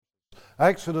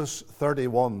Exodus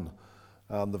 31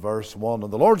 and the verse 1.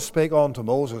 And the Lord spake unto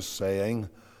Moses, saying,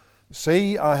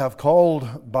 See, I have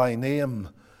called by name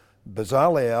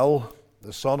Bezaleel,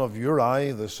 the son of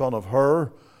Uri, the son of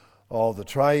Hur, of the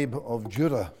tribe of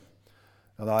Judah.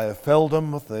 And I have filled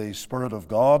him with the Spirit of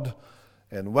God,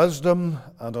 in wisdom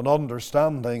and in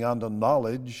understanding and in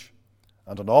knowledge,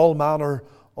 and in all manner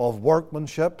of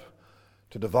workmanship,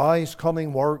 to devise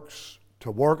cunning works,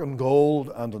 to work in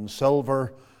gold and in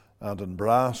silver and in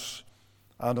brass,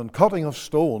 and in cutting of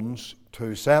stones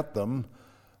to set them,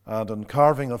 and in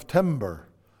carving of timber,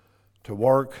 to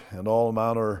work in all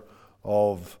manner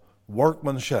of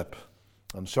workmanship.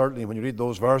 And certainly when you read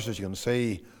those verses, you can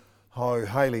see how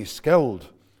highly skilled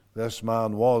this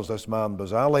man was, this man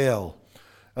Bezaleel.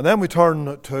 And then we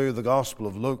turn to the Gospel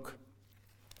of Luke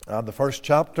and the first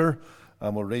chapter,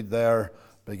 and we'll read there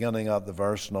beginning at the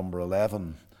verse number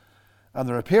 11. And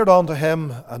there appeared unto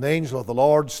him an angel of the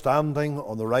Lord standing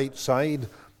on the right side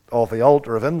of the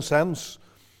altar of incense.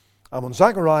 And when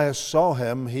Zacharias saw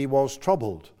him, he was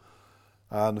troubled,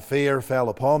 and fear fell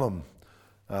upon him.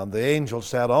 And the angel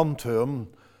said unto him,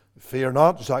 Fear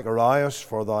not, Zacharias,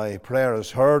 for thy prayer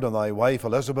is heard, and thy wife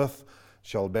Elizabeth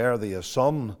shall bear thee a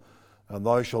son, and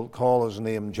thou shalt call his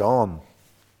name John.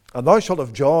 And thou shalt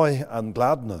have joy and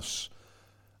gladness,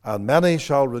 and many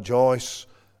shall rejoice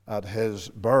at his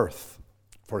birth.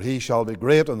 For he shall be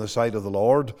great in the sight of the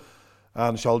Lord,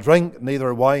 and shall drink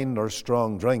neither wine nor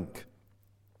strong drink.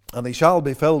 And he shall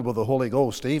be filled with the Holy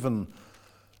Ghost, even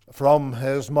from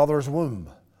his mother's womb.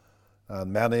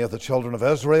 And many of the children of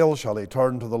Israel shall he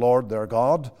turn to the Lord their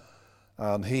God,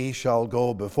 and he shall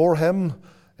go before him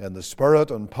in the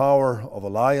spirit and power of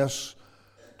Elias,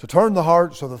 to turn the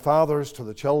hearts of the fathers to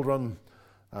the children,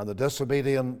 and the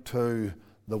disobedient to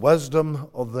the wisdom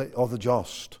of the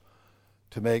just,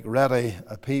 to make ready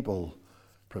a people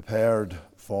prepared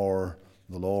for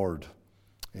the Lord.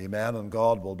 Amen. And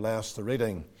God will bless the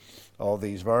reading of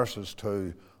these verses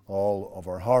to all of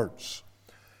our hearts.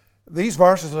 These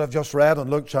verses that I've just read in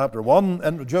Luke chapter 1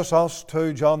 introduce us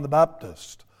to John the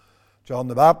Baptist. John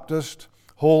the Baptist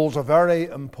holds a very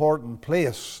important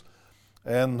place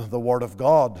in the Word of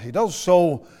God. He does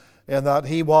so in that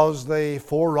he was the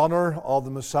forerunner of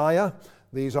the Messiah.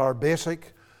 These are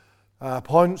basic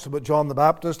points about John the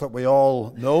Baptist that we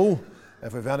all know.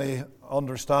 If we have any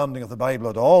understanding of the Bible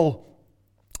at all,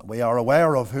 we are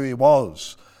aware of who he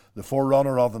was, the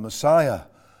forerunner of the Messiah.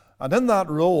 And in that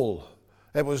role,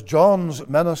 it was John's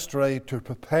ministry to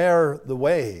prepare the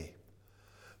way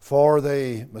for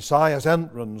the Messiah's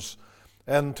entrance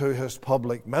into his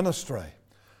public ministry.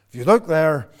 If you look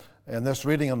there in this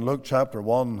reading in Luke chapter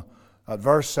 1 at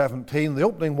verse 17, the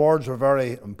opening words are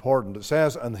very important. It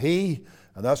says, And he,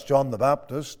 and that's John the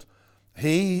Baptist,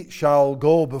 he shall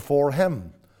go before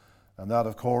him. And that,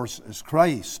 of course, is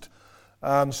Christ.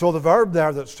 And so the verb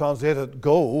there that's translated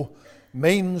go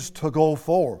means to go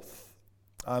forth.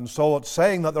 And so it's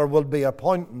saying that there will be a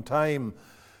point in time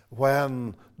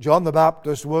when John the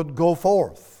Baptist would go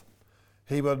forth.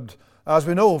 He would, as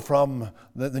we know from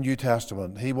the New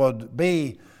Testament, he would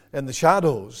be in the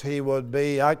shadows. He would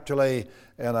be actually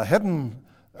in a hidden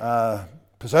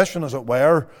position, as it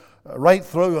were, right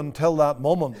through until that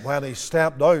moment when he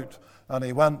stepped out and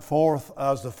he went forth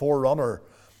as the forerunner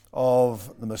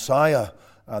of the Messiah.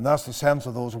 And that's the sense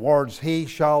of those words, he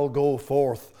shall go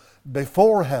forth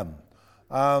before him.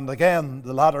 And again,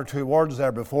 the latter two words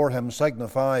there, before him,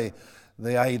 signify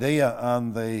the idea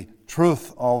and the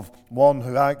truth of one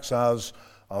who acts as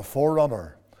a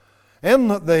forerunner. In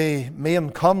the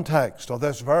main context of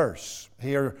this verse,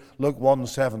 here, Luke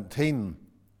 1:17,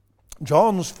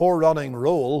 John's forerunning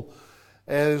role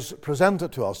is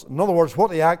presented to us. In other words,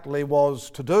 what he actually was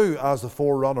to do as the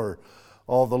forerunner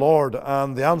of the Lord.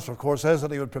 And the answer, of course, is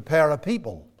that he would prepare a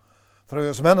people through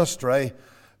his ministry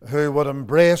who would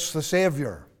embrace the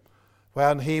Savior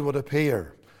when he would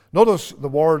appear. Notice the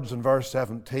words in verse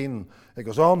 17. It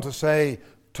goes on to say,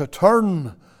 to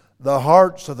turn the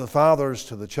hearts of the fathers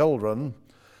to the children,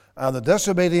 and the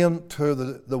disobedient to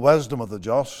the wisdom of the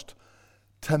just,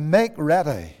 to make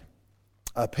ready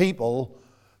a people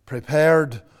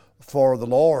prepared for the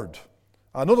Lord.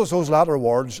 And notice those latter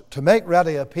words, to make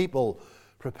ready a people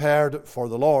prepared for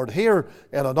the Lord. Here,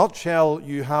 in a nutshell,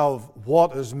 you have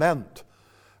what is meant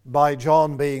by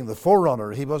John being the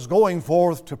forerunner. He was going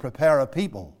forth to prepare a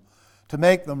people, to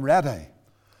make them ready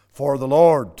for the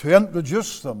Lord, to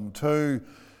introduce them to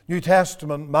New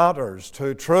Testament matters,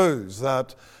 to truths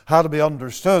that had to be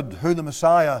understood, who the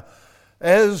Messiah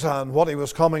is and what he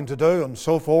was coming to do and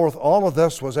so forth. All of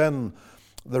this was in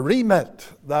the remit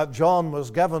that John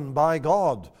was given by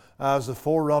God as the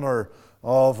forerunner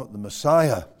of the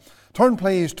Messiah. Turn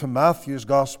please to Matthew's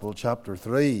Gospel, chapter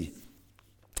 3.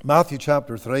 Matthew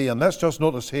chapter 3, and let's just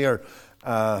notice here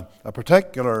a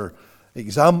particular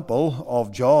example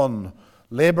of John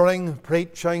labouring,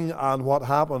 preaching, and what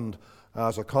happened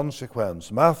as a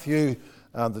consequence. Matthew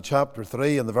and the chapter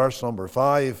 3 and the verse number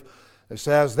 5, it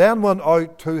says, Then went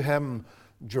out to him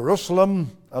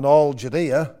Jerusalem and all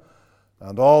Judea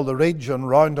and all the region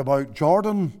round about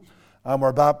Jordan, and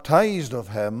were baptized of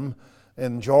him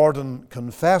in Jordan,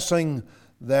 confessing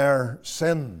their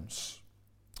sins.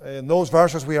 In those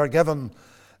verses we are given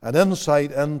an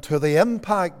insight into the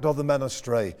impact of the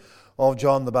ministry of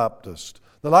John the Baptist.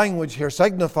 The language here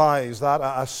signifies that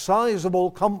a sizable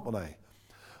company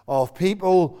of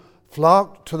people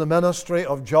flocked to the ministry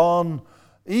of John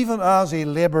even as he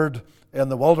laboured in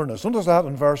the wilderness. Notice that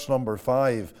in verse number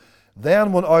 5.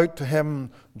 Then went out to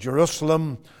him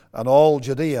Jerusalem and all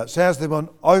Judea. It says they went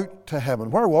out to him.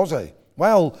 And where was he?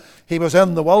 Well, he was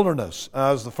in the wilderness,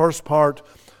 as the first part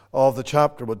of the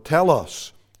chapter would tell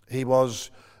us. He was,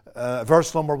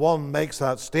 verse number 1 makes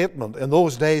that statement. In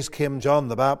those days came John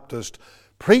the Baptist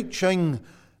preaching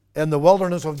in the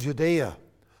wilderness of Judea.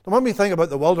 Now, when we think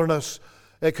about the wilderness,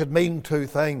 it could mean two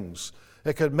things.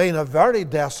 It could mean a very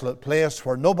desolate place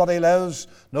where nobody lives,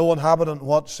 no inhabitant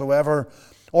whatsoever,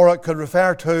 or it could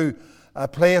refer to a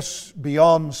place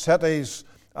beyond cities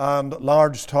and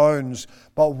large towns,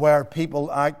 but where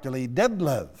people actually did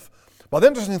live. But the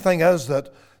interesting thing is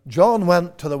that John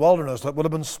went to the wilderness that would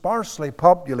have been sparsely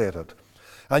populated.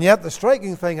 And yet the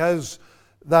striking thing is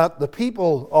that the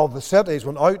people of the cities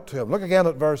went out to him. Look again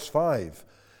at verse 5.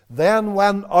 Then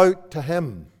went out to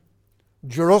him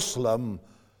Jerusalem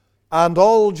and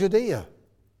all Judea.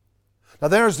 Now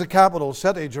there's the capital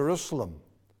city, Jerusalem.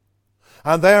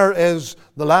 And there is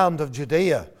the land of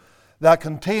Judea that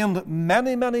contained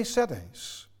many, many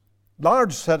cities,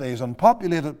 large cities and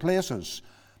populated places.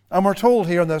 And we're told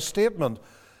here in this statement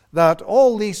that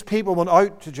all these people went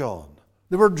out to John.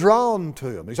 They were drawn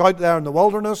to him. He's out there in the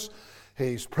wilderness.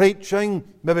 He's preaching,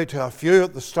 maybe to a few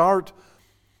at the start.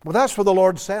 But that's where the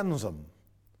Lord sends him.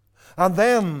 And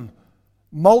then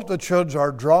multitudes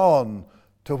are drawn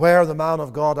to where the man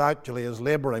of God actually is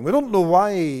labouring. We don't know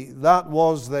why that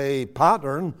was the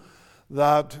pattern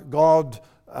that God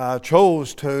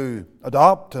chose to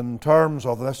adopt in terms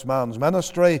of this man's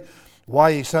ministry,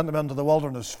 why he sent him into the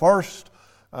wilderness first,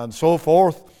 and so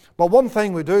forth. But one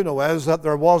thing we do know is that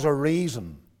there was a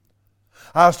reason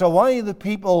as to why the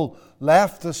people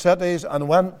left the cities and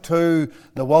went to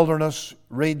the wilderness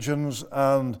regions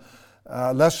and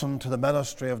listened to the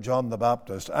ministry of John the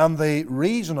Baptist. And the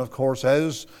reason, of course,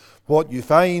 is what you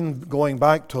find going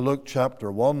back to Luke chapter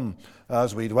 1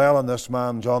 as we dwell on this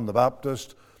man, John the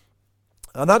Baptist.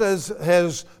 And that is,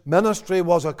 his ministry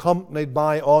was accompanied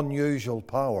by unusual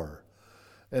power.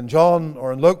 In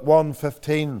Luke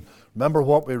 1:15, remember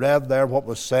what we read there, what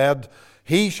was said,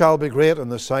 He shall be great in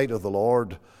the sight of the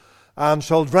Lord, and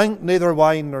shall drink neither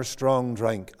wine nor strong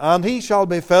drink. And he shall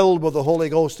be filled with the Holy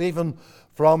Ghost even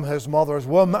from his mother's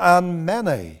womb. And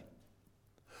many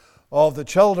of the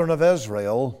children of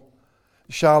Israel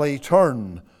shall he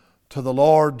turn to the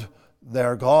Lord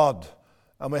their God.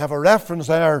 And we have a reference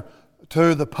there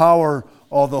to the power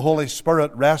of the Holy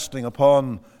Spirit resting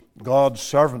upon God's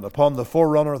servant, upon the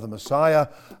forerunner of the Messiah.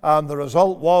 And the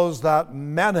result was that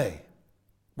many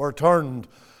were turned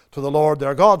to the Lord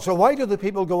their God. So why did the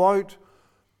people go out?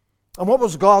 And what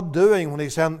was God doing when he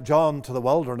sent John to the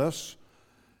wilderness?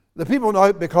 The people went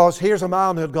out because here's a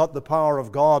man who had got the power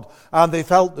of God, and they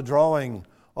felt the drawing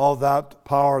of that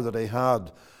power that he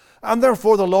had. And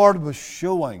therefore the Lord was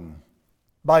showing,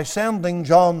 by sending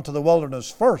John to the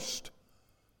wilderness first,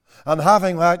 and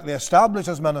having actually established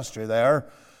his ministry there,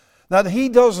 that he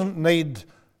doesn't need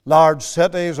large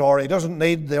cities, or he doesn't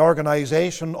need the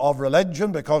organization of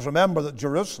religion, because remember that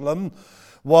Jerusalem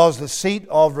was the seat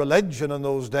of religion in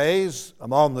those days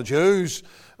among the Jews,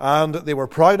 and they were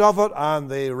proud of it, and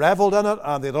they reveled in it,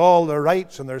 and they had all their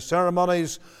rites and their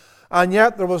ceremonies, and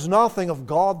yet there was nothing of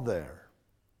God there.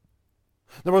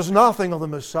 There was nothing of the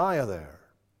Messiah there.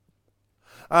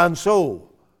 And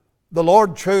so the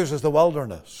Lord chooses the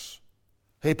wilderness.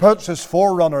 He puts his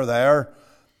forerunner there,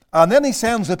 and then he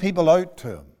sends the people out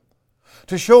to him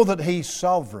to show that he's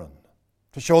sovereign,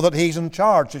 to show that he's in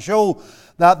charge, to show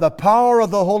that the power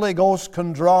of the Holy Ghost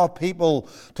can draw people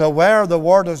to where the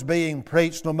word is being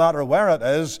preached, no matter where it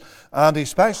is. And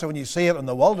especially when you see it in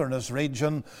the wilderness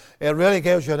region, it really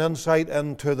gives you an insight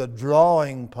into the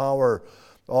drawing power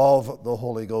of the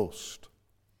Holy Ghost.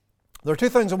 There are two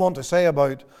things I want to say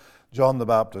about John the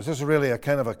Baptist. This is really a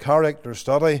kind of a character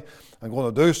study. I'm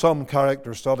going to do some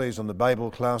character studies in the Bible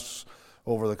class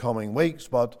over the coming weeks,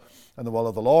 but in the will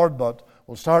of the Lord. But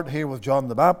we'll start here with John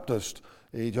the Baptist.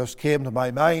 He just came to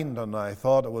my mind, and I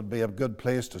thought it would be a good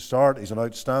place to start. He's an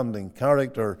outstanding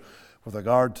character with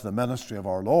regard to the ministry of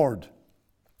our Lord.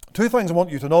 Two things I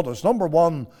want you to notice. Number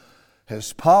one,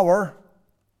 his power.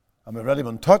 And we've already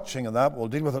been touching on that. We'll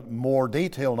deal with it in more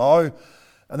detail now.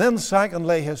 And then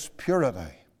secondly, his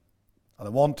purity. And I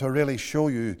want to really show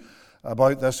you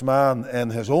about this man in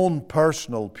his own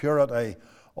personal purity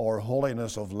or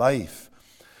holiness of life.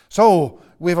 So,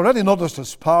 we've already noticed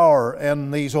his power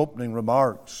in these opening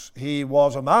remarks. He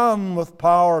was a man with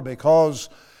power because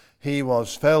he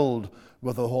was filled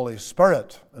with the Holy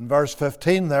Spirit. In verse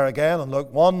 15 there again, in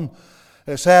Luke 1,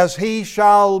 it says, "He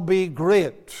shall be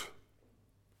great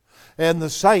in the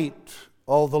sight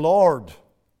of the Lord."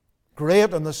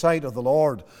 Great in the sight of the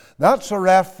Lord. That's a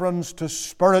reference to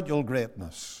spiritual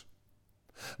greatness.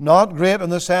 Not great in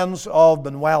the sense of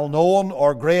being well known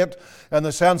or great in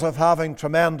the sense of having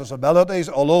tremendous abilities,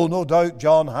 although no doubt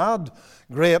John had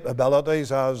great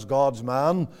abilities as God's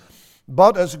man.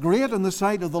 But it's great in the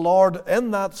sight of the Lord in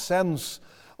that sense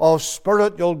of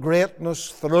spiritual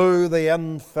greatness through the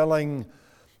infilling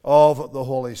of the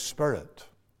Holy Spirit.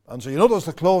 And so you notice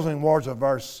the closing words of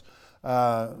verse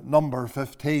number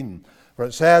 15, where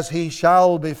it says, "He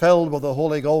shall be filled with the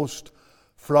Holy Ghost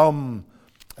from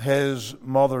his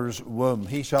mother's womb."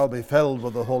 He shall be filled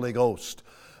with the Holy Ghost.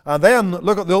 And then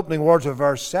look at the opening words of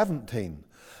verse 17.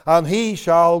 "And he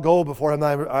shall go before him."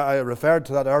 I referred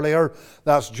to that earlier.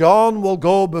 That's John will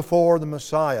go before the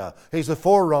Messiah. He's the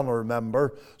forerunner,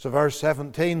 remember. So verse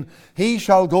 17, "He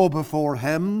shall go before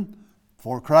him,"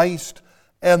 for Christ,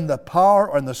 "in the power,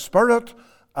 or in the spirit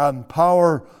and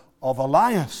power of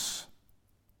Elias."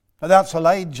 And that's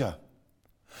Elijah.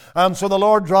 And so the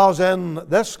Lord draws in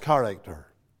this character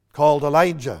called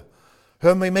Elijah,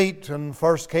 whom we meet in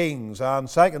 1 Kings and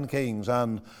 2 Kings,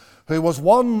 and who was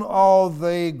one of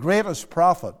the greatest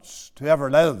prophets to ever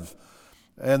live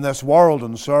in this world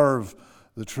and serve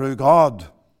the true God.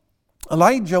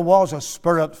 Elijah was a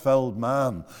spirit-filled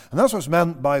man. And that's what's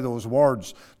meant by those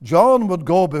words. John would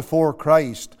go before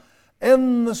Christ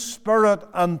in the spirit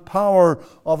and power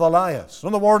of Elias. In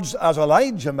other words, as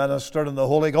Elijah ministered in the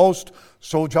Holy Ghost,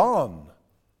 so John,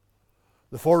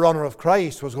 the forerunner of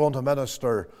Christ, was going to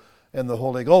minister in the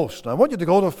Holy Ghost. Now, I want you to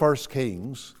go to 1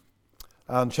 Kings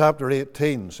and chapter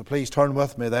 18. So please turn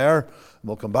with me there, and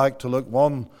we'll come back to Luke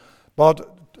 1.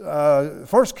 But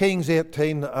 1 Kings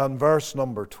 18 and verse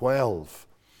number 12.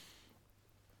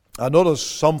 I notice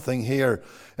something here.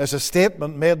 It's a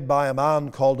statement made by a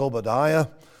man called Obadiah,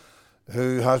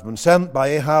 who has been sent by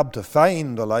Ahab to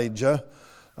find Elijah.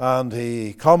 And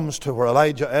he comes to where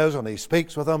Elijah is, and he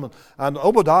speaks with him. And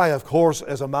Obadiah, of course,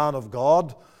 is a man of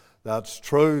God. That's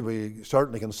true. We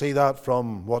certainly can see that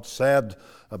from what's said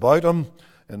about him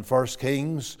in 1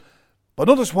 Kings. But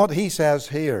notice what he says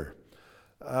here.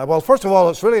 Well, first of all,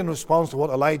 it's really in response to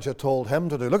what Elijah told him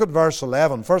to do. Look at verse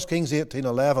 11, 1 Kings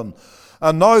 18:11.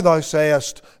 "And now thou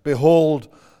sayest, Behold,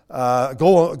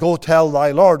 go tell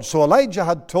thy Lord." So Elijah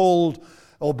had told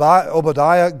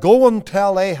Obadiah, "Go and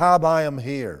tell Ahab I am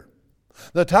here.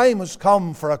 The time has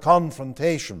come for a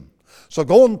confrontation. So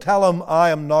go and tell him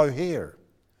I am now here.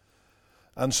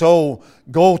 And so,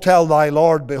 go tell thy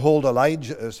Lord, behold,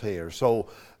 Elijah is here." So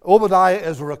Obadiah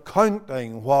is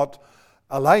recounting what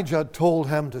Elijah told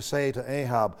him to say to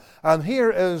Ahab. And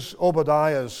here is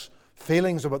Obadiah's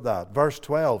feelings about that. Verse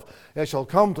 12, "It shall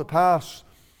come to pass,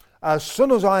 as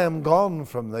soon as I am gone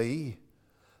from thee,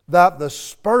 that the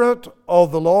Spirit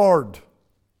of the Lord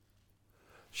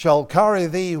shall carry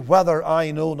thee whither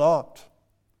I know not."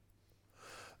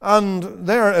 And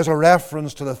there is a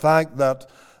reference to the fact that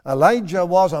Elijah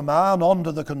was a man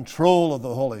under the control of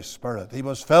the Holy Spirit. He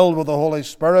was filled with the Holy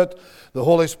Spirit. The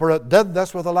Holy Spirit did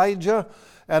this with Elijah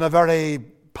in a very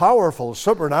powerful,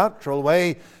 supernatural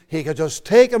way. He could just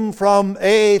take him from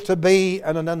A to B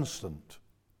in an instant.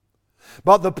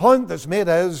 But the point that's made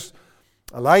is,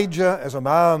 Elijah is a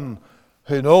man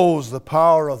who knows the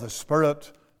power of the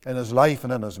Spirit in his life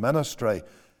and in his ministry.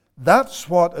 That's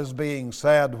what is being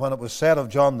said when it was said of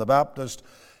John the Baptist,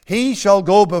 "He shall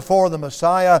go before the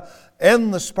Messiah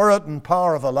in the spirit and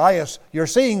power of Elias." You're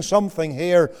seeing something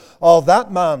here of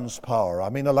that man's power. I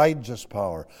mean Elijah's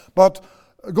power. But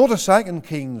go to 2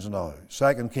 Kings now.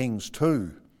 2 Kings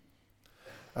 2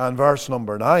 and verse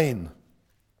number 9.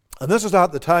 And this is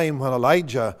at the time when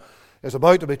Elijah is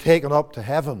about to be taken up to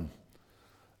heaven.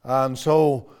 And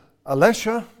so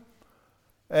Elisha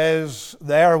is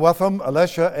there with him.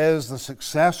 Elisha is the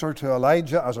successor to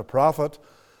Elijah as a prophet.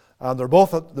 And they're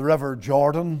both at the river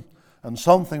Jordan. And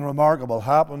something remarkable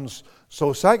happens.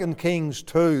 So 2 Kings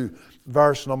 2,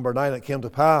 verse number 9, "It came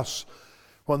to pass,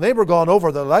 when they were gone over,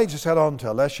 Elijah said unto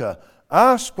Elisha,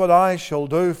 Ask what I shall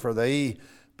do for thee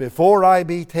before I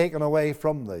be taken away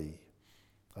from thee.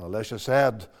 And Elisha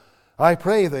said, I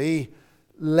pray thee,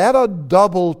 let a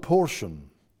double portion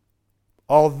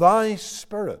of thy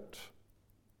spirit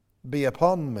be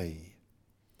upon me.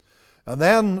 And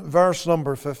then verse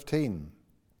number 15.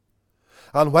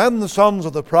 And when the sons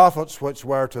of the prophets which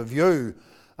were to view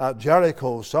at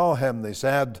Jericho saw him, they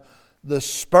said, The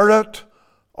spirit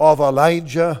of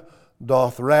Elijah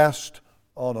doth rest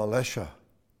on Elisha.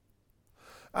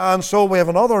 And so we have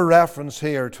another reference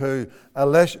here to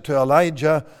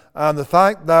Elijah and the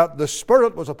fact that the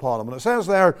Spirit was upon him. And it says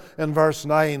there in verse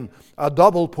 9, a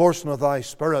double portion of thy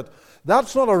spirit.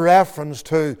 That's not a reference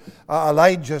to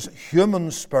Elijah's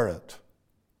human spirit.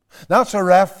 That's a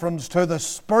reference to the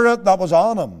Spirit that was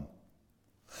on him.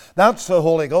 That's the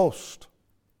Holy Ghost.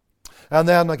 And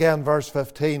then again, verse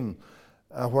 15,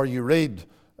 where you read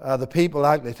the people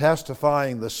actually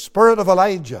testifying, the Spirit of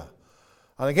Elijah.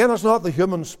 And again, it's not the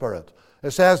human spirit.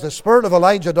 It says, the spirit of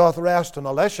Elijah doth rest on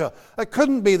Elisha. It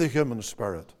couldn't be the human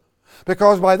spirit.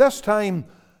 Because by this time,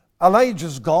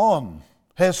 Elijah's gone.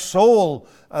 His soul,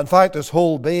 in fact, his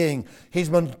whole being, he's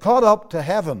been caught up to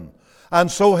heaven. And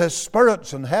so his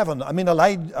spirit's in heaven. I mean,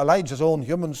 Elijah's own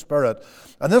human spirit.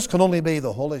 And this can only be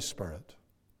the Holy Spirit.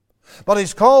 But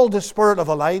he's called the Spirit of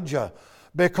Elijah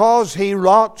because he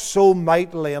wrought so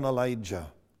mightily in Elijah.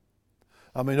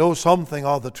 And we know something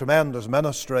of the tremendous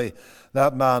ministry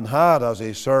that man had as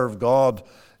he served God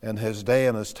in his day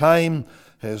and his time.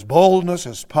 His boldness,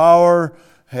 his power,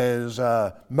 his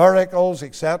miracles,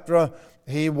 etc.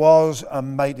 He was a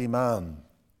mighty man.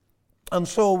 And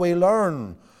so we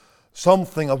learn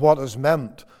something of what is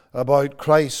meant about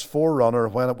Christ's forerunner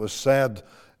when it was said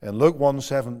in Luke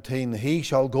 1:17, He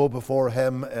shall go before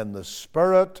him in the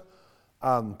spirit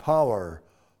and power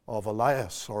of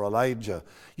Elias or Elijah.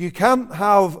 You can't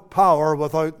have power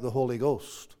without the Holy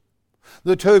Ghost.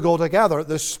 The two go together,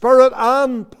 the spirit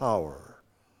and power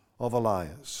of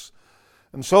Elias.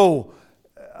 And so,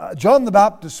 John the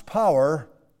Baptist's power,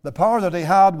 the power that he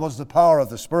had was the power of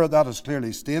the Spirit, that is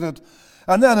clearly stated.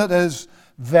 And then it is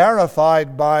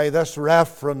verified by this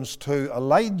reference to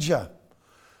Elijah.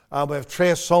 And we've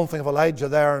traced something of Elijah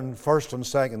there in 1st and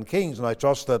 2nd Kings, and I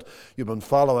trust that you've been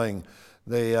following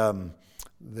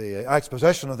the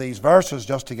exposition of these verses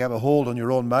just to get a hold on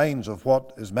your own minds of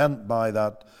what is meant by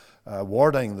that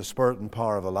wording, the spirit and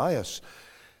power of Elias.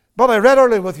 But I read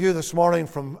earlier with you this morning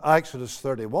from Exodus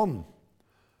 31.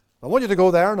 I want you to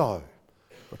go there now.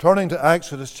 We're turning to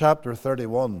Exodus chapter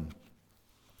 31,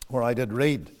 where I did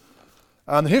read.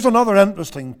 And here's another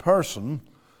interesting person,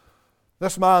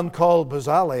 this man called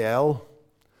Bezaleel,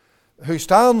 who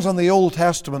stands in the Old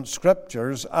Testament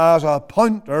scriptures as a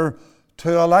pointer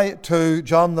to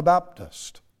John the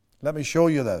Baptist. Let me show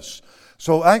you this.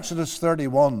 So Exodus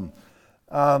 31,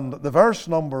 and the verse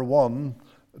number 1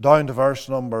 down to verse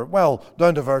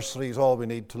 3 is all we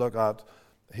need to look at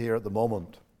here at the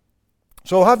moment.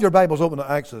 So have your Bibles open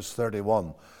to Exodus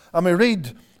 31. And we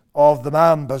read of the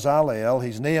man Bezaleel.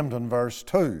 He's named in verse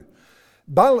 2.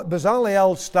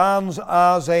 Bezaleel stands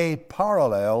as a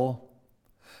parallel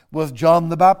with John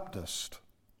the Baptist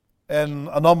in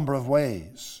a number of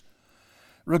ways.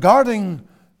 Regarding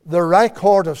the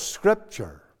record of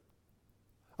Scripture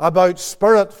about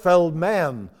Spirit-filled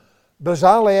men,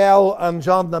 Bezaleel and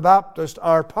John the Baptist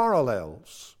are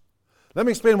parallels. Let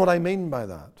me explain what I mean by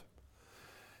that.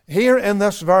 Here in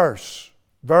this verse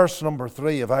number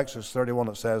 3 of Exodus 31,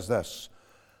 it says this,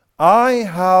 I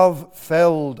have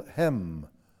filled him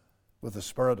with the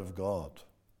Spirit of God.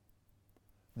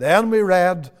 Then we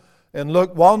read in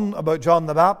Luke 1 about John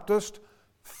the Baptist,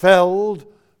 filled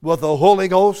with the Holy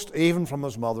Ghost, even from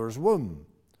his mother's womb.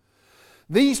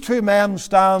 These two men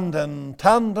stand in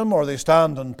tandem, or they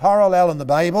stand in parallel in the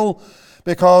Bible,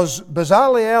 because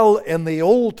Bezaleel in the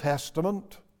Old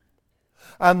Testament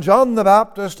and John the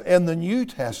Baptist in the New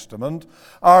Testament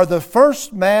are the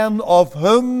first men of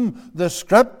whom the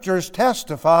Scriptures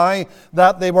testify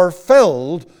that they were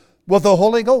filled with the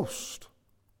Holy Ghost.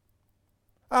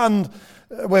 And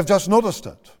we've just noticed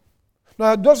it.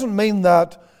 Now, it doesn't mean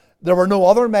that there were no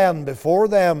other men before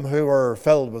them who were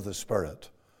filled with the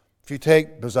Spirit. If you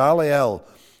take Bezaleel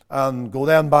and go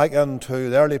then back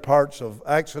into the early parts of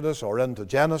Exodus or into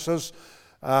Genesis,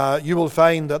 you will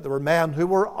find that there were men who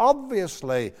were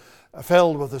obviously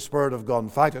filled with the Spirit of God. In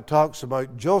fact, it talks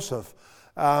about Joseph,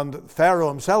 and Pharaoh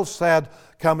himself said,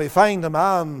 can we find a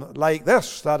man like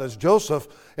this, that is Joseph,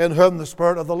 in whom the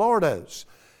Spirit of the Lord is?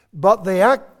 But the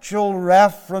actual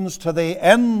reference to the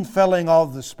infilling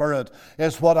of the Spirit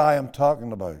is what I am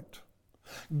talking about.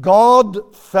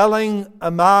 God filling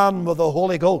a man with the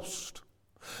Holy Ghost.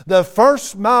 The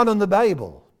first man in the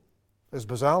Bible is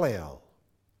Bezaleel,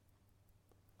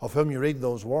 of whom you read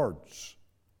those words.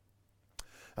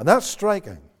 And that's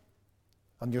striking.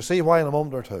 And you'll see why in a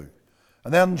moment or two.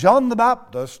 And then John the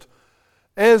Baptist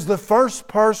is the first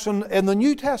person in the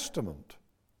New Testament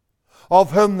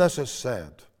of whom this is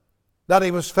said, that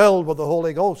he was filled with the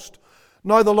Holy Ghost.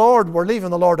 Now the Lord, we're leaving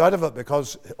the Lord out of it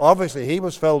because obviously he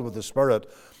was filled with the Spirit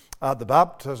at the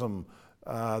baptism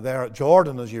there at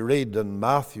Jordan, as you read in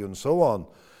Matthew and so on.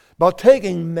 But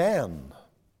taking men,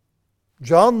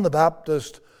 John the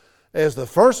Baptist is the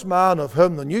first man of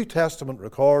whom the New Testament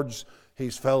records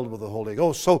he's filled with the Holy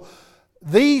Ghost. So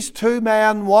these two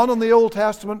men, one in the Old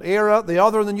Testament era, the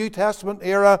other in the New Testament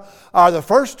era, are the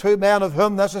first two men of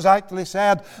whom this is actually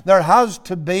said. There has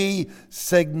to be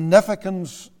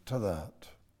significance to that.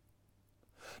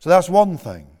 So that's one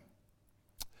thing.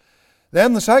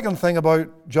 Then the second thing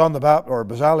about John the Baptist, or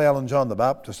Bezaleel and John the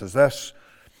Baptist, is this.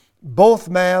 Both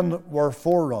men were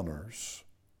forerunners.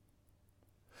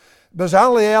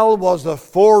 Bezaleel was the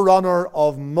forerunner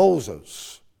of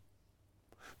Moses.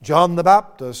 John the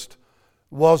Baptist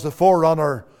was the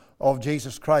forerunner of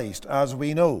Jesus Christ, as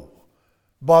we know.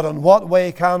 But in what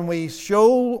way can we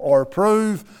show or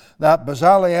prove that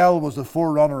Bezaleel was the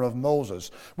forerunner of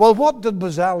Moses? Well, what did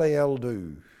Bezaleel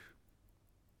do?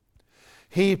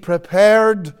 He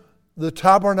prepared the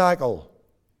tabernacle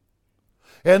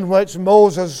in which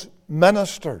Moses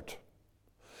ministered,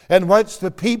 in which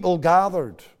the people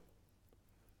gathered.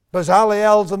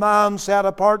 Bezalel's the man set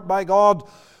apart by God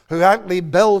who actually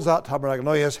builds that tabernacle.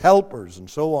 Now he has helpers and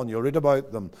so on. You'll read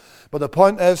about them. But the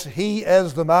point is, he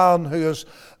is the man who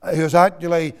is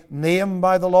actually named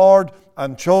by the Lord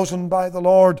and chosen by the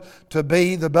Lord to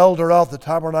be the builder of the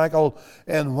tabernacle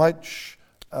in which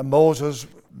Moses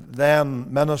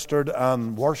then ministered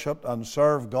and worshipped and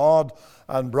served God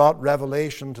and brought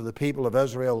revelation to the people of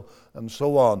Israel and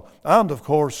so on. And of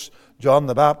course, John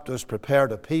the Baptist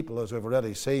prepared a people, as we've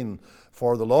already seen,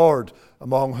 for the Lord,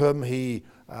 among whom he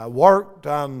worked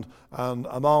and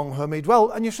among whom he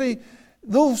dwelt. And you see,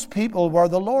 those people were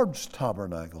the Lord's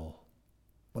tabernacle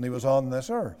when he was on this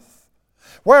earth.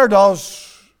 Where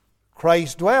does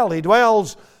Christ dwell? He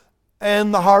dwells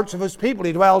in the hearts of his people.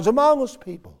 He dwells among his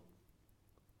people.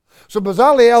 So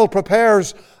Bezaleel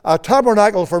prepares a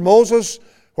tabernacle for Moses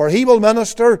where he will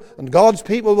minister and God's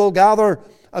people will gather.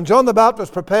 And John the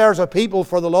Baptist prepares a people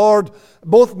for the Lord.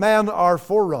 Both men are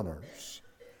forerunners.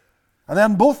 And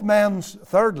then both men,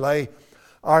 thirdly,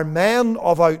 are men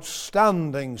of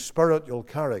outstanding spiritual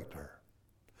character.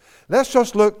 Let's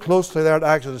just look closely there at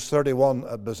Exodus 31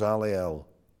 at Bezaleel.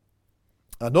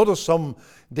 And notice some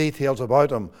details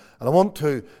about him. And I want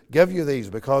to give you these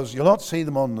because you'll not see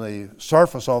them on the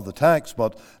surface of the text,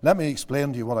 but let me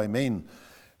explain to you what I mean.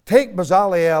 Take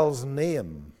Bezalel's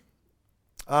name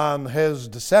and his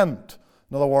descent,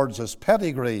 in other words, his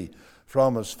pedigree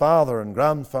from his father and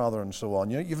grandfather and so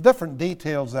on. You've different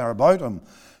details there about him.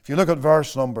 If you look at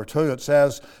verse number 2, it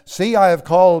says, "See, I have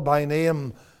called by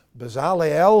name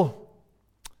Bezaleel,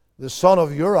 the son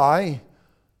of Uri,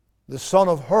 the son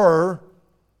of Hur,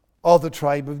 of the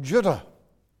tribe of Judah."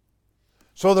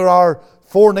 So there are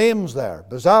 4 names there: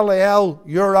 Bezaleel,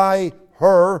 Uri,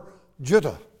 Hur,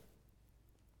 Judah.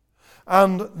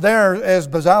 And there is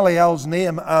Bezalel's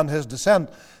name and his descent.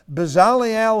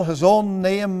 Bezaleel, his own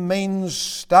name, means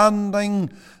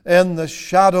standing in the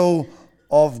shadow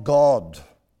of God.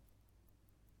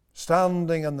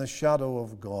 Standing in the shadow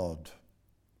of God.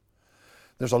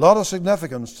 There's a lot of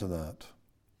significance to that.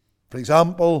 For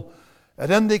example, it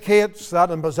indicates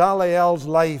that in Bezalel's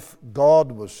life,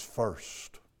 God was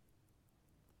first.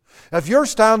 If you're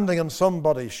standing in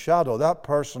somebody's shadow, that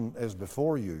person is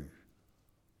before you.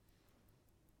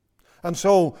 And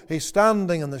so he's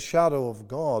standing in the shadow of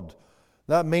God.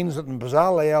 That means that in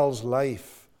Bezalel's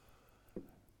life,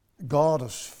 God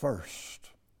is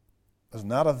first. Isn't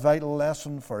that a vital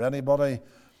lesson for anybody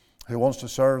who wants to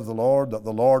serve the Lord, that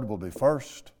the Lord will be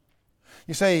first?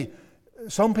 You see,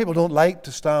 some people don't like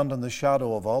to stand in the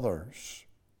shadow of others.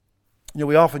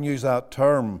 We often use that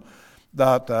term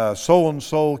that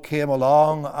so-and-so came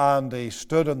along and he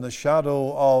stood in the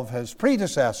shadow of his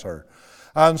predecessor.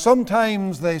 And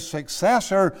sometimes the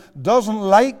successor doesn't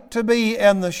like to be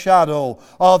in the shadow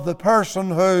of the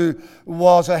person who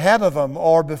was ahead of him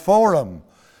or before him.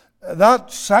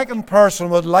 That second person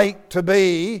would like to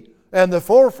be in the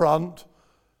forefront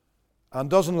and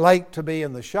doesn't like to be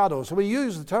in the shadow. So we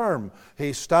use the term,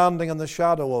 he's standing in the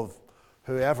shadow of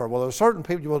whoever. Well, there are certain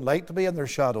people you wouldn't like to be in their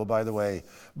shadow, by the way.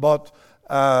 But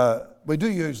we do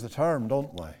use the term,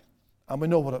 don't we? And we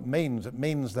know what it means. It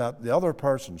means that the other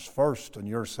person's first and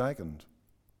you're second.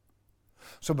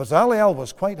 So Bezaleel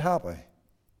was quite happy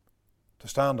to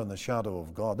stand in the shadow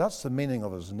of God. That's the meaning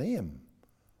of his name.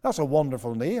 That's a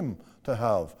wonderful name to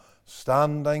have,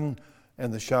 standing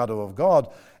in the shadow of God.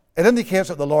 It indicates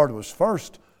that the Lord was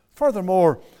first.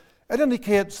 Furthermore, it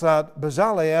indicates that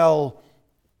Bezaleel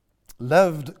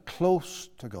lived close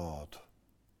to God.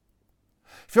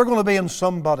 If you're going to be in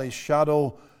somebody's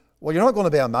shadow, well, you're not going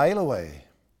to be a mile away.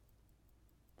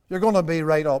 You're going to be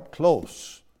right up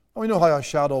close. And we know how a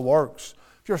shadow works.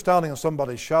 If you're standing in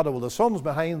somebody's shadow, well, the sun's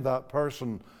behind that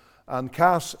person and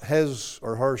casts his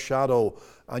or her shadow,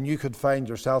 and you could find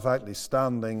yourself actually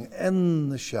standing in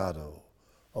the shadow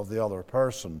of the other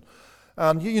person.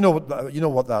 And you know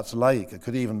what that's like. It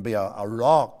could even be a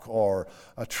rock or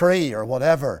a tree or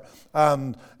whatever.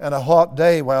 And in a hot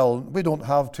day, well, we don't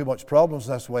have too much problems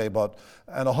this way, but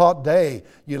in a hot day,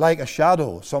 you like a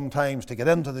shadow sometimes to get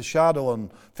into the shadow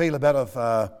and feel a bit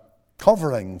of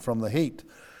covering from the heat.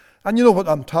 And you know what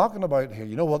I'm talking about here.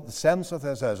 You know what the sense of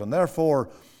this is. And therefore,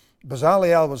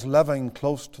 Bezaleel was living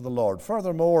close to the Lord.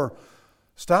 Furthermore,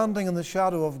 standing in the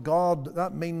shadow of God,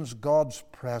 that means God's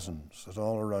presence is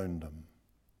all around him.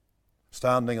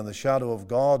 Standing in the shadow of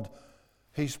God,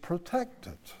 he's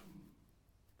protected.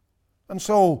 And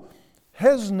so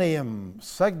his name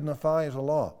signifies a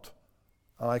lot.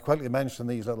 And I quickly mention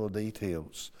these little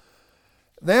details.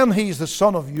 Then he's the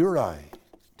son of Uri,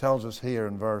 tells us here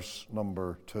in verse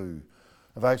number 2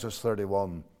 of Exodus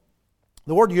 31.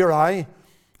 The word Uri,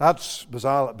 that's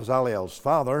Bezaleel's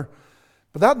father,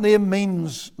 but that name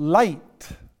means light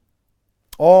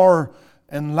or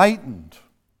enlightened.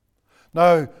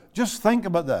 Now, just think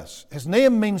about this. His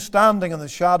name means standing in the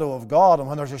shadow of God, and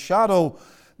when there's a shadow,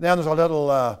 then there's a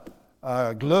little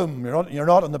gloom. You're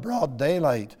not in the broad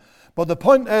daylight. But the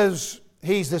point is,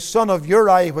 he's the son of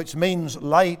Uri, which means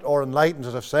light or enlightened,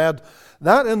 as I've said.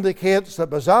 That indicates that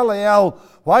Bezaleel,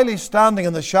 while he's standing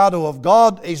in the shadow of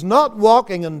God, he's not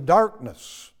walking in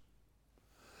darkness.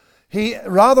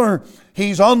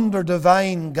 He's under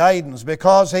divine guidance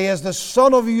because he is the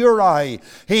son of Uri.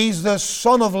 He's the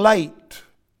son of light.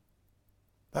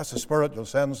 That's the spiritual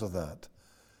sense of that.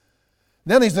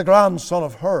 Then he's the grandson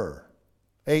of Hur,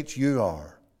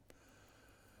 H-U-R.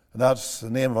 And that's the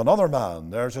name of another man.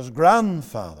 There's his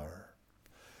grandfather.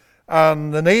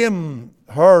 And the name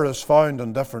Hur is found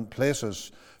in different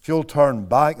places. If you'll turn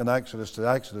back in Exodus to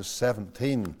Exodus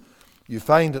 17, you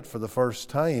find it for the first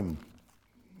time.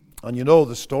 And you know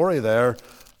the story there,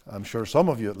 I'm sure some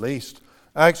of you at least.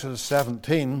 Exodus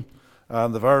 17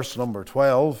 and the verse number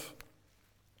 12.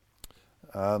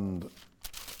 And,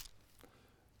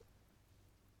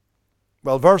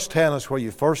 well, verse 10 is where you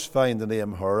first find the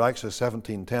name Hur. Exodus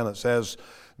 17:10, it says,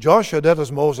 Joshua did as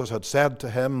Moses had said to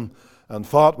him and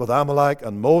fought with Amalek,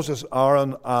 and Moses,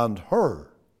 Aaron, and Hur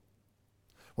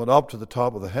went up to the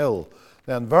top of the hill.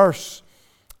 Then verse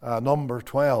number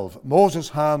 12, Moses'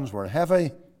 hands were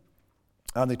heavy,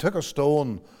 and he took a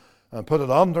stone and put it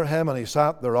under him, and he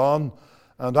sat thereon.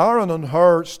 And Aaron and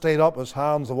Hur stayed up his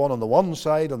hands, the one on the one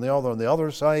side and the other on the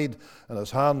other side, and his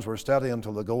hands were steady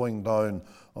until the going down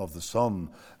of the sun.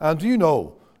 And you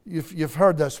know, you've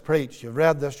heard this preached, you've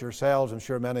read this yourselves, I'm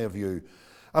sure many of you.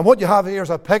 And what you have here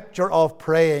is a picture of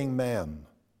praying men.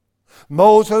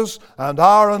 Moses and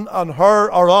Aaron and Hur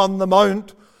are on the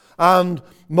mount, and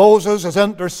Moses is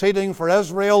interceding for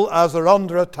Israel as they're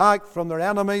under attack from their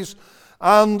enemies,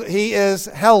 and he is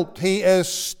helped, he is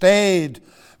stayed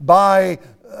by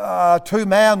two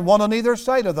men, one on either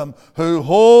side of them, who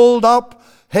hold up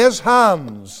his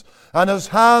hands. And his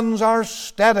hands are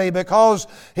steady because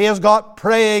he has got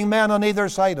praying men on either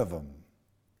side of him.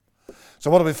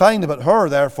 So what do we find about Hur,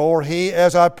 therefore? He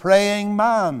is a praying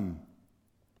man.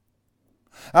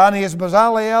 And he is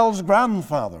Bezaleel's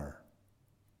grandfather.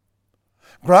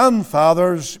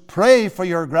 Grandfathers, pray for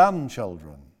your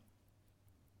grandchildren.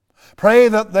 Pray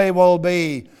that they will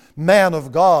be men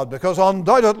of God, because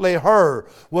undoubtedly Hur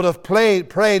would have prayed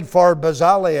for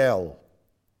Bezaleel.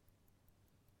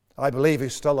 I believe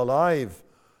he's still alive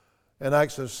in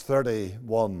Exodus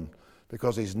 31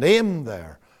 because he's named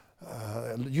there.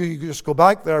 You just go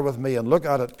back there with me and look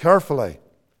at it carefully.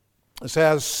 It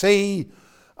says, see,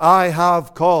 I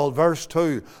have called, verse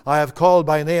 2, I have called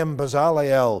by name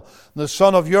Bezaleel, the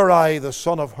son of Uri, the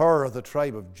son of Hur of the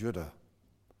tribe of Judah.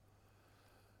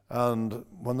 And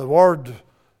when the word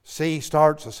see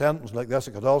starts a sentence like this,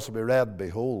 it could also be read,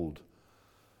 behold.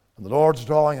 And the Lord's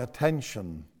drawing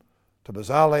attention to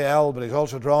Bezaleel, but he's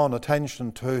also drawing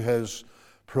attention to his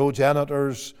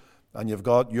progenitors, and you've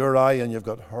got Uri and you've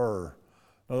got Hur.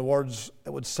 In other words,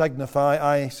 it would signify,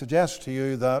 I suggest to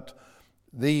you, that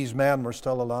these men were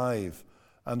still alive.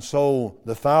 And so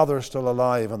the father's still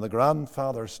alive and the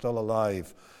grandfather's still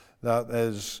alive. That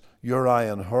is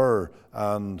Uriah and Hur.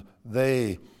 And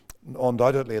they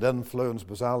undoubtedly had influenced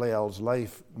Bezalel's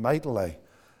life mightily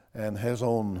in his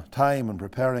own time and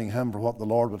preparing him for what the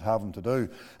Lord would have him to do.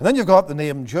 And then you've got the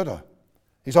name Judah.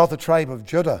 He's of the tribe of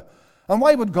Judah. And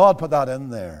why would God put that in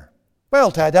there?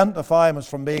 Well, to identify him as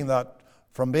being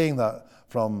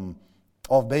from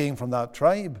that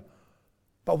tribe.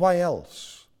 But why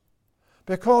else?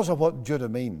 Because of what Judah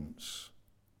means.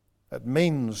 It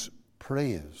means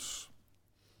praise.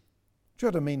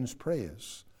 Judah means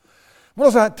praise. What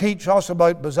does that teach us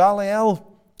about Bezalel?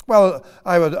 Well,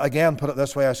 I would again put it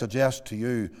this way, I suggest to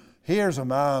you. Here's a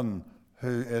man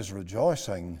who is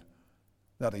rejoicing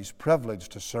that he's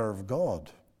privileged to serve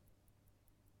God.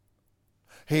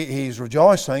 He's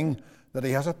rejoicing that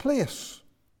he has a place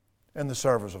in the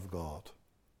service of God.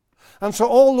 And so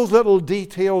all those little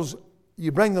details,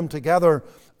 you bring them together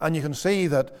and you can see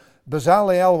that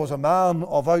Bezalel was a man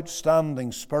of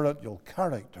outstanding spiritual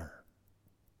character.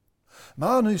 A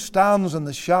man who stands in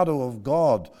the shadow of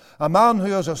God. A man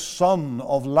who is a son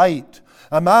of light.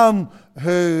 A man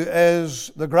who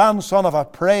is the grandson of a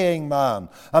praying man.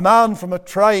 A man from a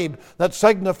tribe that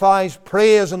signifies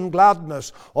praise and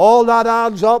gladness. All that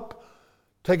adds up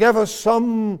to give us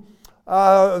some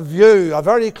view, a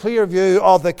very clear view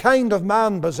of the kind of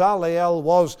man Bezalel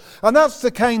was. And that's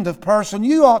the kind of person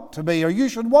you ought to be, or you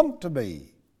should want to be.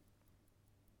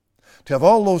 To have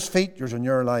all those features in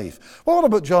your life. What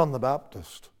about John the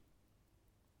Baptist?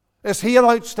 Is he an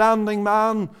outstanding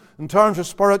man in terms of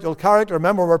spiritual character?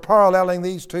 Remember, we're paralleling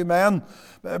these two men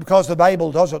because the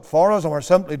Bible does it for us and we're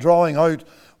simply drawing out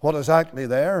what is actually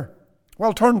there.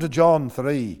 Well, turn to John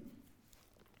 3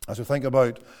 as we think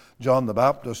about John the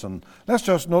Baptist, and let's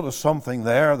just notice something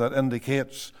there that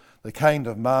indicates the kind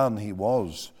of man he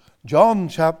was. John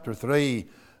chapter 3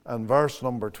 and verse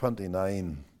number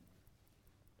 29.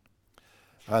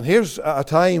 And here's a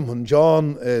time when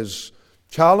John is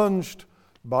challenged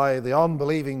by the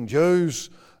unbelieving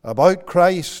Jews about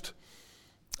Christ.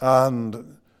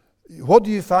 And what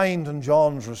do you find in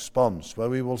John's response? Well,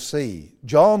 we will see.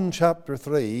 John chapter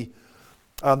 3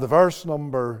 and the verse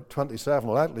number 27.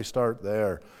 We'll actually start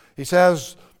there. He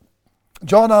says,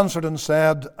 John answered and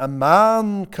said, a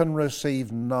man can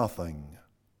receive nothing.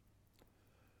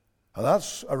 And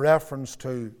that's a reference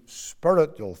to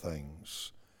spiritual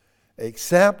things,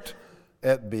 except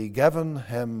it be given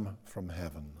him from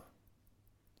heaven.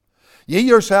 Ye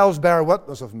yourselves bear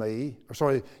witness that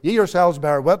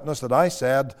I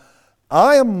said,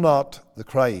 I am not the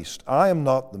Christ, I am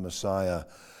not the Messiah,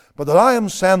 but that I am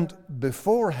sent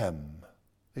before him.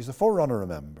 He's the forerunner,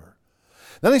 remember.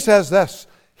 Then he says this,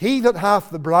 he that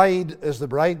hath the bride is the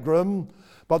bridegroom,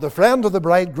 but the friend of the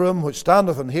bridegroom which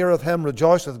standeth and heareth him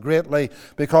rejoiceth greatly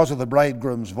because of the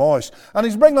bridegroom's voice. And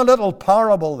he's bringing a little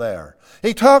parable there.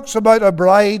 He talks about a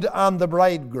bride and the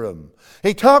bridegroom.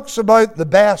 He talks about the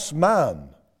best man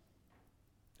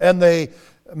in the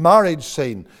marriage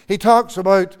scene. He talks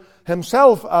about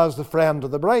himself as the friend of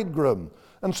the bridegroom.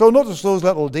 And so notice those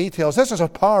little details. This is a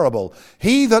parable.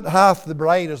 He that hath the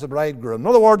bride is the bridegroom. In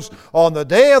other words, on the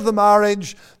day of the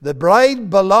marriage, the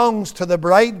bride belongs to the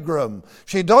bridegroom.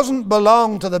 She doesn't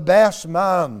belong to the best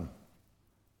man.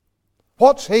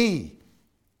 What's he?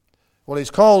 Well,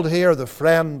 he's called here the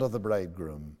friend of the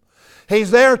bridegroom. He's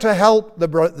there to help the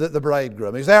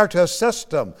bridegroom. He's there to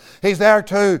assist him. He's there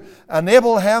to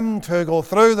enable him to go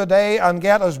through the day and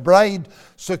get his bride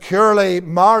securely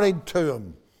married to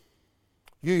him.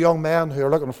 You young men who are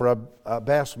looking for a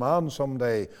best man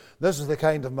someday, this is the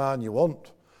kind of man you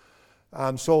want.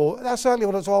 And so that's exactly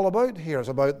what it's all about here. It's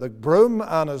about the groom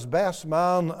and his best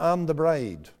man and the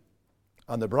bride.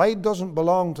 And the bride doesn't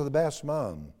belong to the best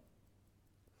man.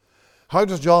 How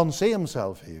does John see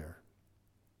himself here?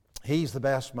 He's the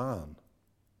best man.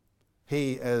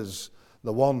 He is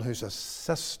the one who's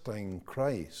assisting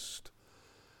Christ.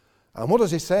 And what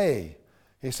does he say?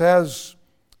 He says,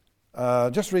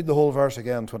 just read the whole verse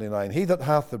again, 29. He that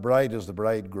hath the bride is the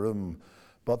bridegroom,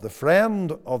 but the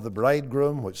friend of the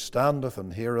bridegroom which standeth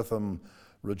and heareth him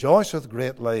rejoiceth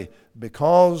greatly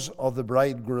because of the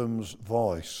bridegroom's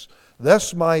voice.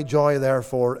 This my joy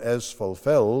therefore is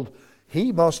fulfilled.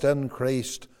 He must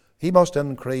increase,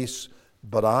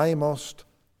 but I must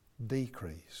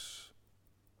decrease.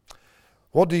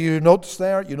 What do you notice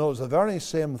there? You notice the very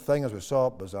same thing as we saw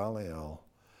at Bezalel.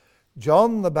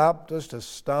 John the Baptist is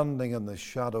standing in the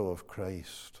shadow of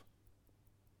Christ.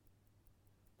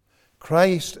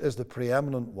 Christ is the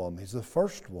preeminent one. He's the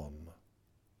first one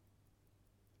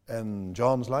in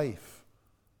John's life.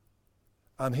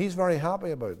 And he's very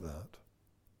happy about that.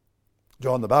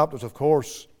 John the Baptist, of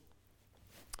course,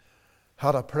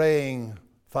 had a praying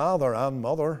father and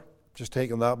mother, just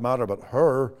taking that matter, but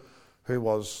her, who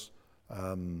was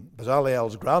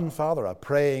Bezalel's grandfather, a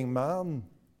praying man.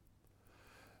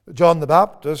 John the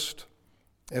Baptist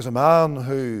is a man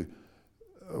who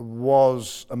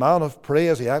was a man of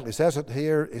praise. He actually says it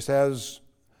here. He says,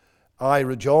 I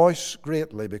rejoice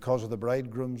greatly because of the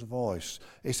bridegroom's voice.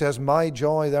 He says, my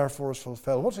joy therefore is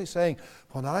fulfilled. What's he saying?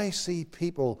 When I see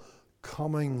people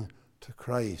coming to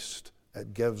Christ,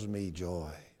 it gives me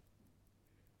joy.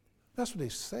 That's what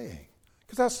he's saying,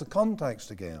 because that's the context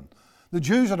again. The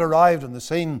Jews had arrived on the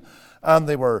scene, and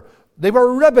they were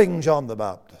ribbing John the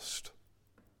Baptist.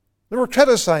 They were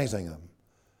criticizing him.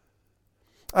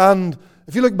 And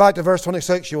if you look back to verse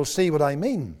 26, you'll see what I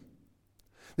mean.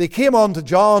 They came unto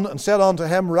John and said unto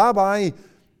him, Rabbi,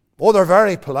 oh, they're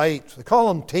very polite. They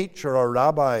call him teacher or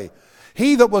rabbi.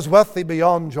 He that was with thee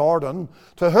beyond Jordan,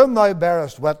 to whom thou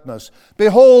bearest witness,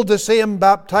 behold, the same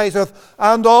baptizeth,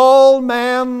 and all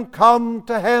men come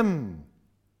to him.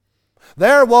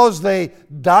 There was the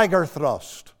dagger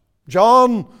thrust.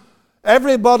 John,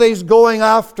 everybody's going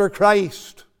after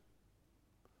Christ.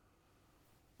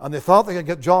 And they thought they could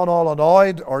get John all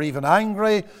annoyed or even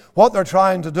angry. What they're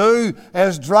trying to do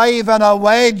is drive in a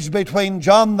wedge between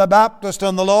John the Baptist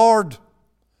and the Lord.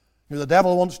 The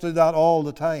devil wants to do that all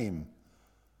the time.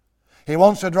 He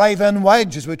wants to drive in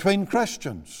wedges between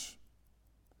Christians.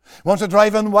 He wants to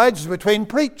drive in wedges between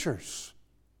preachers.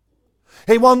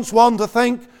 He wants one to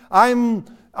think, I'm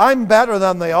better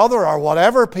than the other, or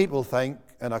whatever people think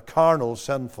in a carnal,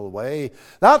 sinful way.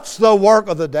 That's the work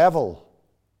of the devil.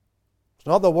 It's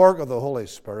not the work of the Holy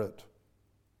Spirit.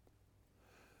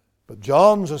 But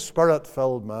John's a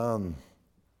Spirit-filled man.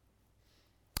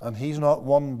 And he's not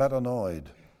one bit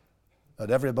annoyed that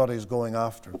everybody's going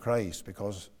after Christ,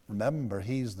 because remember,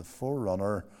 he's the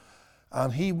forerunner,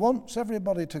 and he wants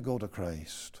everybody to go to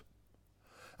Christ.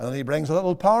 And then he brings a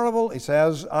little parable. He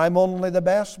says, I'm only the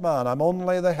best man. I'm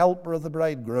only the helper of the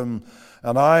bridegroom.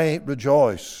 And I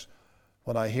rejoice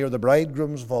when I hear the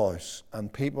bridegroom's voice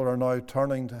and people are now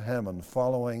turning to him and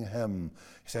following him.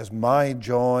 He says, my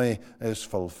joy is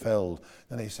fulfilled.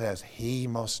 Then he says, he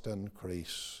must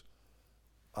increase.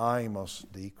 I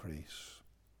must decrease.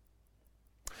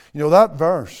 You know, that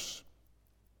verse,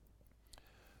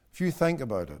 if you think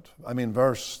about it,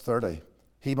 verse 30,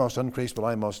 he must increase, but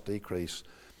I must decrease.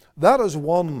 That is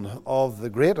one of the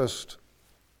greatest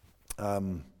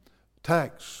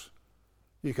texts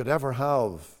you could ever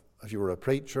have if you were a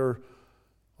preacher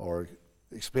or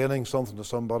explaining something to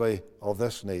somebody of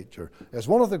this nature. It's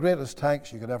one of the greatest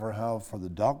texts you could ever have for the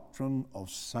doctrine of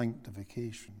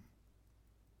sanctification.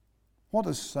 What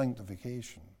is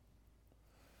sanctification?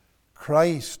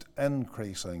 Christ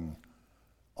increasing,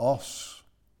 us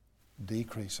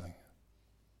decreasing.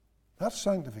 That's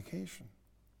sanctification.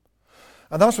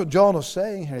 And that's what John is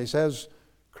saying here. He says,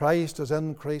 Christ is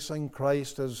increasing,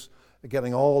 Christ is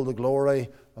getting all the glory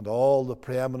and all the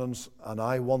preeminence, and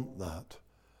I want that.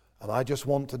 And I just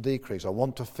want to decrease. I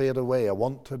want to fade away. I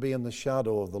want to be in the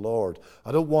shadow of the Lord.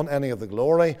 I don't want any of the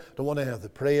glory. I don't want any of the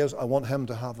praise. I want him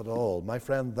to have it all. My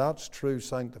friend, that's true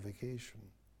sanctification.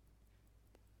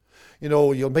 You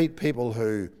know, you'll meet people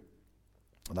who,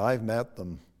 and I've met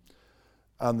them,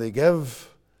 and they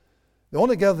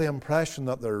only give the impression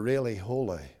that they're really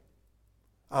holy.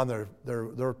 And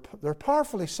they're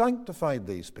powerfully sanctified,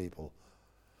 these people.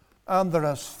 And they're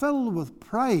as filled with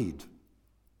pride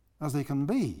as they can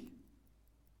be.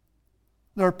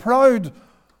 They're proud,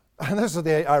 and this is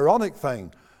the ironic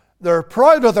thing, they're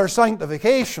proud of their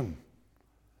sanctification,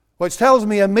 which tells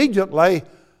me immediately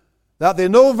that they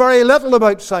know very little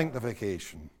about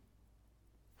sanctification.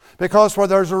 Because where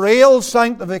there's real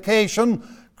sanctification,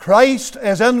 Christ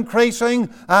is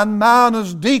increasing and man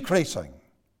is decreasing.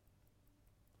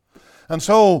 And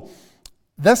so,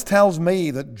 this tells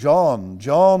me that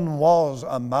John was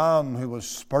a man who was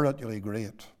spiritually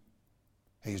great.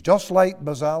 He's just like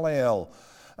Bezalel.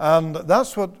 And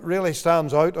that's what really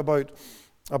stands out about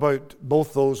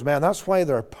both those men. That's why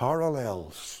they're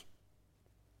parallels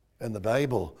in the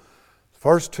Bible. The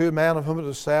first two men of whom it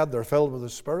is said they're filled with the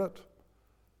Spirit.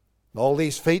 And all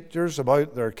these features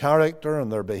about their character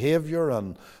and their behavior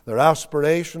and their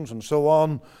aspirations and so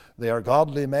on, they are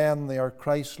godly men, they are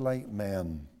Christ-like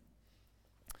men.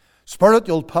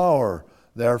 Spiritual power,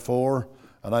 therefore,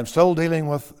 and I'm still dealing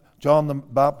with John the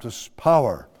Baptist's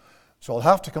power. So I'll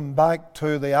have to come back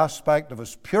to the aspect of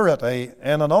his purity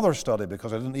in another study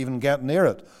because I didn't even get near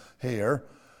it here.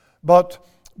 But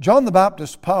John the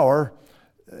Baptist's power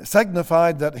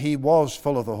signified that he was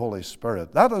full of the Holy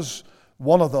Spirit. That is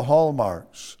one of the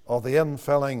hallmarks of the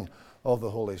infilling of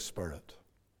the Holy Spirit.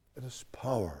 It is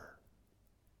power.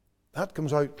 That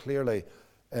comes out clearly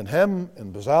in him,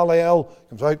 in Bezalel,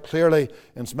 comes out clearly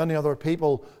in so many other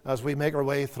people as we make our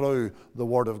way through the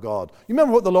Word of God. You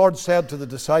remember what the Lord said to the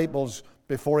disciples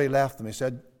before he left them? He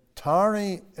said,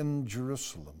 tarry in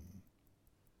Jerusalem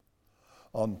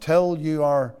until you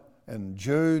are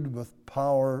endued with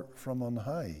power from on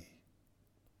high.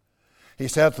 He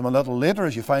said to them a little later,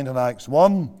 as you find in Acts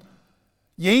 1,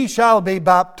 ye shall be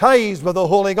baptized with the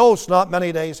Holy Ghost not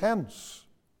many days hence.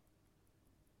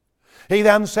 He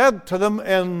then said to them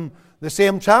in the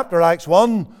same chapter, Acts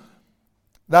 1,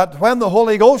 that when the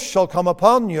Holy Ghost shall come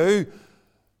upon you,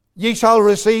 ye shall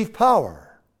receive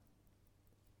power.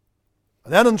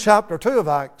 And then in chapter 2 of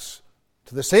Acts,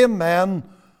 to the same men,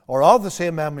 or of the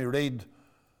same men we read,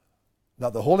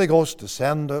 that the Holy Ghost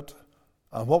descended,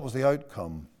 and what was the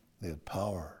outcome? They had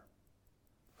power.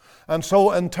 And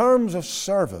so in terms of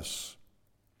service,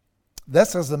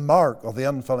 this is the mark of the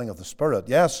infilling of the Spirit.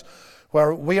 Yes,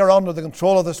 where we are under the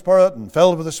control of the Spirit and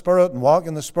filled with the Spirit and walk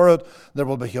in the Spirit, there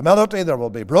will be humility, there will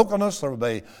be brokenness, there will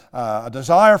be a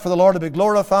desire for the Lord to be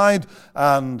glorified,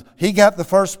 and He get the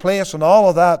first place and all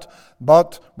of that.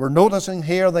 But we're noticing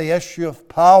here the issue of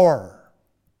power.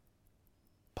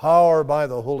 Power by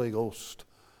the Holy Ghost.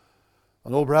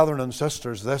 And oh, brethren and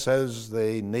sisters, this is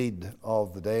the need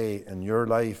of the day in your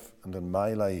life and in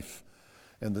my life,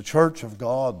 in the church of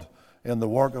God, in the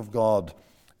work of God,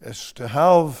 is to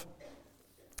have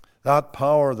that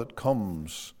power that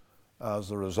comes as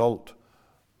the result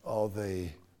of the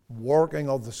working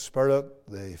of the Spirit,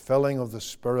 the filling of the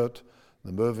Spirit,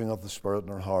 the moving of the Spirit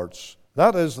in our hearts.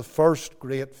 That is the first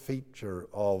great feature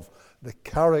of the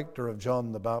character of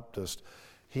John the Baptist.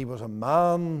 He was a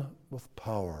man with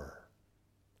power.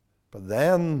 But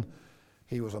then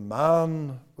he was a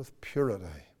man with purity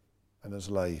in his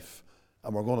life.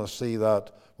 And we're going to see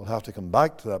that. We'll have to come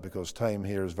back to that because time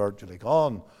here is virtually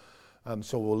gone. And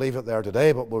so we'll leave it there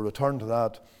today, but we'll return to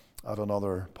that at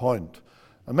another point.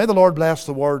 And may the Lord bless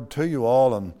the word to you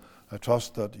all, and I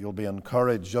trust that you'll be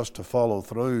encouraged just to follow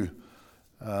through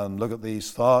and look at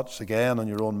these thoughts again in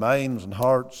your own minds and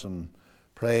hearts, and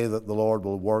pray that the Lord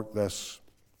will work this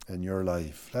in your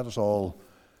life. Let us all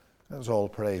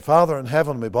pray. Father in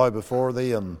heaven, we bow before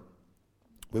Thee, and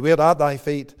we wait at Thy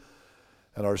feet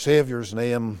in our Saviour's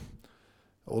name.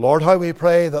 O Lord, how we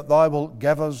pray that Thou wilt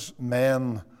give us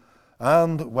men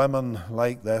and women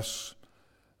like this.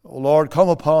 O Lord, come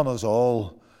upon us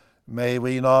all. May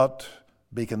we not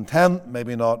be content, may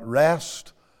we not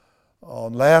rest,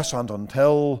 unless and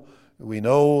until we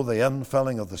know the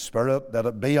infilling of the Spirit. Let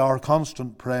it be our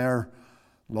constant prayer.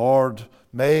 Lord,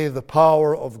 may the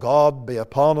power of God be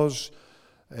upon us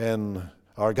in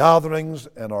our gatherings,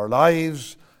 in our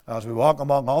lives, as we walk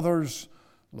among others.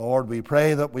 Lord, we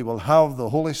pray that we will have the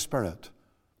Holy Spirit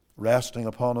resting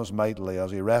upon us mightily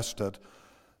as He rested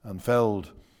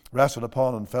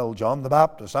upon and filled John the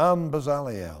Baptist and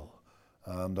Bezalel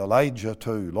and Elijah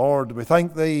too. Lord, we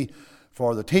thank Thee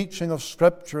for the teaching of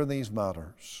Scripture in these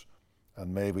matters,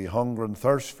 and may we hunger and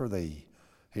thirst for Thee.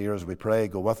 Here as we pray,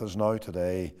 go with us now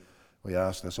today. We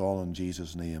ask this all in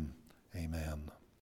Jesus' name. Amen.